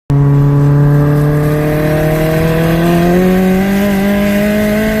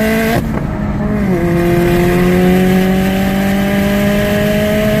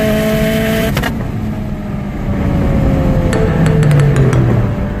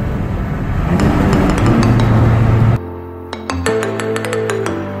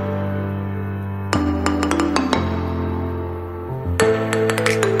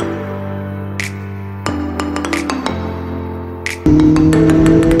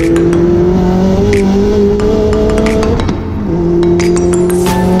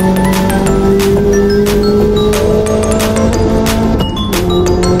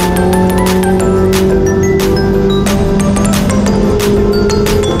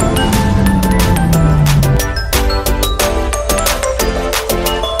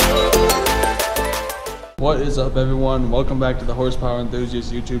What is up, everyone? Welcome back to the Horsepower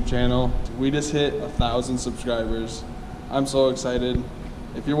Enthusiast YouTube channel. We just hit 1,000 subscribers. I'm so excited.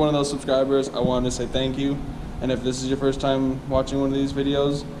 If you're one of those subscribers, I wanted to say thank you. And if this is your first time watching one of these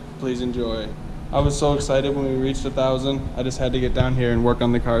videos, please enjoy. I was so excited when we reached 1,000. I just had to get down here and work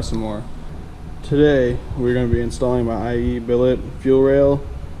on the car some more. Today, we're going to be installing my IE billet fuel rail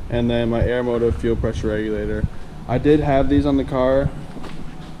and then my aeromotive fuel pressure regulator. I did have these on the car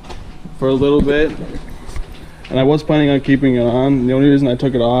for a little bit, and I was planning on keeping it on. The only reason I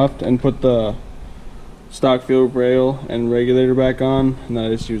took it off and put the stock fuel rail and regulator back on, and then I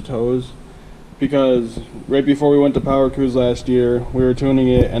just used hose, because right before we went to Power Cruise last year, we were tuning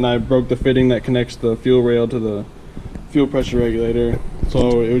it and I broke the fitting that connects the fuel rail to the fuel pressure regulator.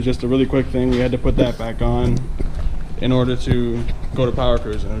 So it was just a really quick thing. We had to put that back on in order to go to Power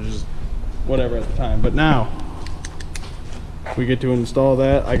Cruise, and it was just whatever at the time. But now we get to install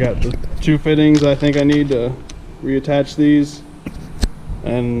that. I got the 2 fittings I think I need to reattach these,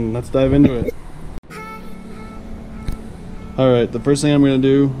 and let's dive into it. Alright, the first thing I'm going to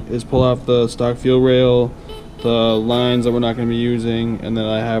do is pull off the stock fuel rail, the lines that we're not going to be using, and then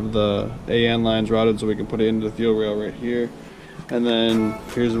I have the AN lines routed so we can put it into the fuel rail right here. And then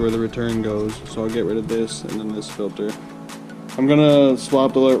here's where the return goes, so I'll get rid of this and then this filter. I'm going to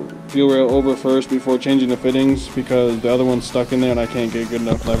swap the fuel rail over first before changing the fittings, because the other one's stuck in there and I can't get good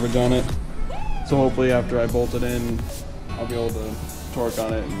enough leverage on it. So hopefully after I bolt it in, I'll be able to torque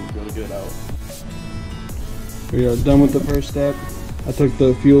on it and be able to get it out. We are done with the first step. I took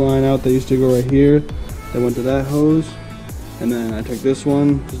the fuel line out that used to go right here, that went to that hose, and then I took this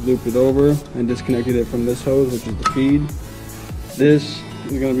one, just looped it over and disconnected it from this hose, which is the feed. This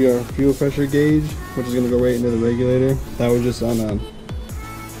is going to be our fuel pressure gauge, which is going to go right into the regulator. That was just on a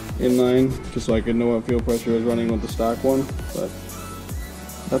inline, just so I could know what fuel pressure is running with the stock one. But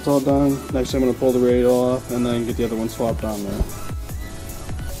that's all done. Next I'm going to pull the radial off and then get the other one swapped on there.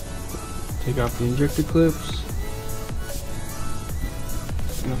 Take off the injector clips.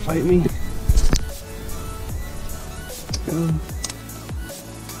 It's going to fight me.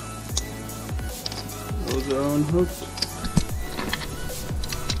 Those are unhooked.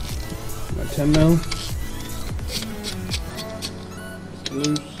 My 10 mil. It's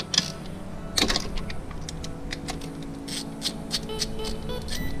loose.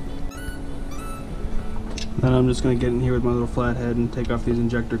 Then I'm just going to get in here with my little flathead and take off these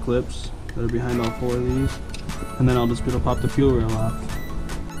injector clips that are behind all 4 of these. And then I'll just be able to pop the fuel rail off.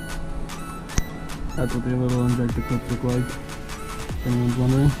 That's what the little injector clips look like, if anyone's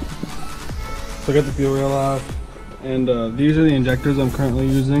wondering. So I got the fuel rail off, and these are the injectors I'm currently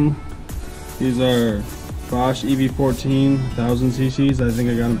using. These are Bosch EV14 1000 cc's. I think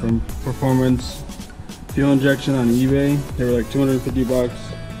I got them from Performance Fuel Injection on eBay. They were like 250 bucks.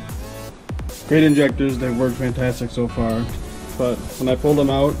 Great injectors, they've worked fantastic so far. But when I pulled them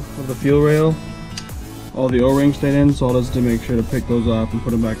out of the fuel rail, all the O-rings stayed in, so I'll just make sure to pick those off and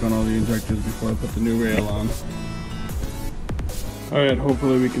put them back on all the injectors before I put the new rail on. Alright,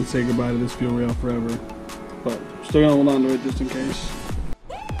 hopefully we can say goodbye to this fuel rail forever. But still gonna hold on to it just in case.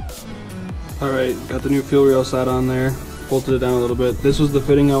 Alright, got the new fuel rail sat on there, bolted it down a little bit. This was the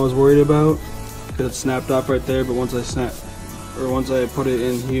fitting I was worried about, because it snapped off right there, but once I put it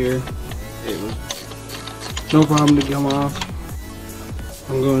in here, it was no problem to come off.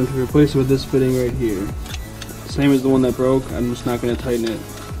 I'm going to replace it with this fitting right here. Same as the one that broke, I'm just not going to tighten it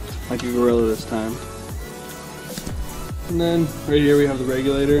like a gorilla this time. And then right here we have the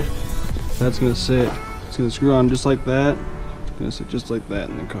regulator. That's going to sit, it's going to screw on just like that. It's going to sit just like that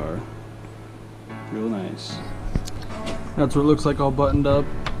in the car. Real nice. That's what it looks like all buttoned up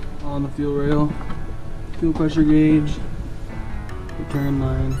on the fuel rail. Fuel pressure gauge, return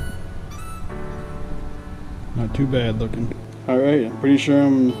line. Not too bad looking. Alright, I'm pretty sure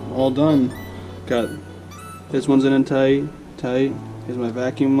I'm all done. Got this one's in tight, Here's my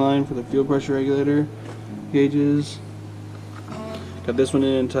vacuum line for the fuel pressure regulator gauges. Got this one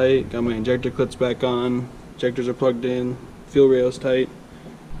in tight, got my injector clips back on, injectors are plugged in, fuel rail's tight.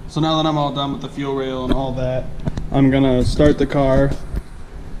 So now that I'm all done with the fuel rail and all that, I'm gonna start the car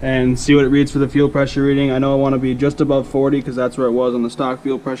and see what it reads for the fuel pressure reading. I know I want to be just above 40 because that's where it was on the stock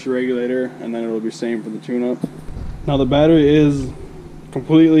fuel pressure regulator, and then it'll be same for the tune-up. Now the battery is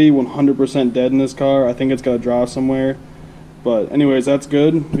completely 100% dead in this car. I think it's got to draw somewhere, but anyways, that's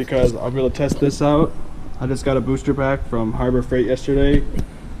good because I'll be able to test this out. I just got a booster pack from Harbor Freight yesterday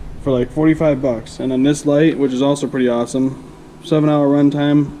for like 45 bucks, and then this light, which is also pretty awesome, 7-hour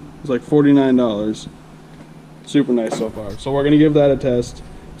runtime, is like $49. Super nice so far. So we're gonna give that a test,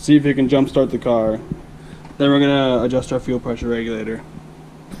 see if it can jump start the car. Then we're gonna adjust our fuel pressure regulator.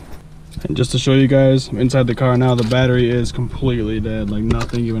 And just to show you guys, inside the car now, the battery is completely dead. Like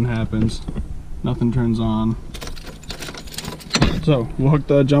nothing even happens, nothing turns on. So we'll hook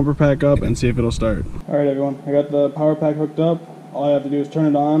the jumper pack up and see if it'll start. All right, everyone, I got the power pack hooked up. All I have to do is turn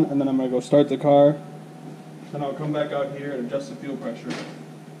it on, and then I'm gonna go start the car. Then I'll come back out here and adjust the fuel pressure.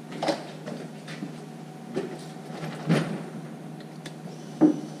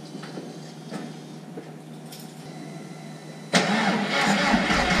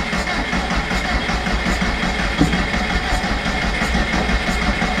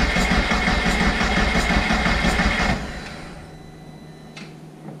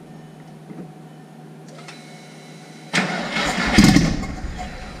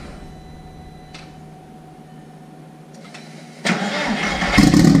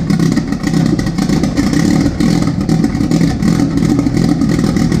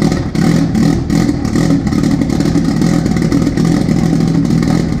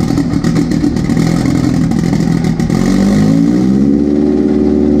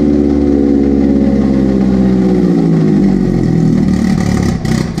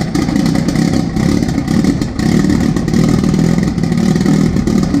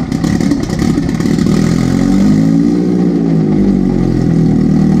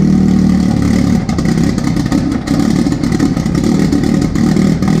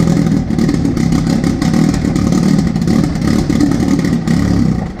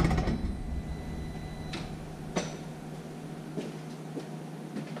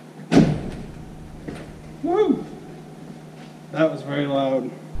 Woo! That was very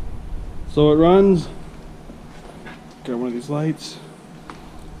loud. So it runs. Got one of these lights.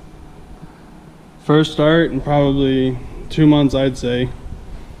 First start in probably 2 months, I'd say.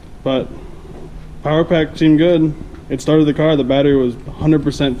 But power pack seemed good. It started the car, the battery was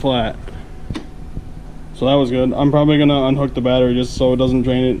 100% flat. So that was good. I'm probably gonna unhook the battery just so it doesn't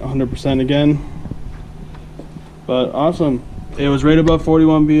drain it 100% again. But awesome. It was right above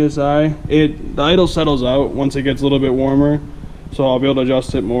 41 psi. The idle settles out once it gets a little bit warmer, so I'll be able to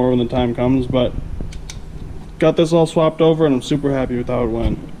adjust it more when the time comes. But got this all swapped over, and I'm super happy with how it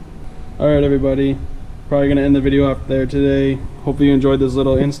went. All right, everybody. Probably gonna end the video up there today. Hopefully you enjoyed this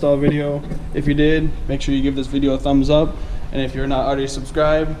little install video. If you did, make sure you give this video a thumbs up, and if you're not already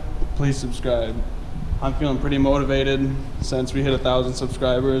subscribed, please subscribe. I'm feeling pretty motivated since we hit 1,000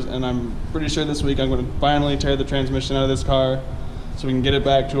 subscribers, and I'm pretty sure this week I'm going to finally tear the transmission out of this car so we can get it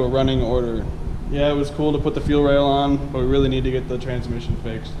back to a running order. Yeah, it was cool to put the fuel rail on, but we really need to get the transmission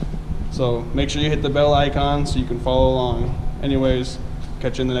fixed. So make sure you hit the bell icon so you can follow along. Anyways,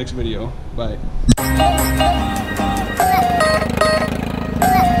 catch you in the next video. Bye.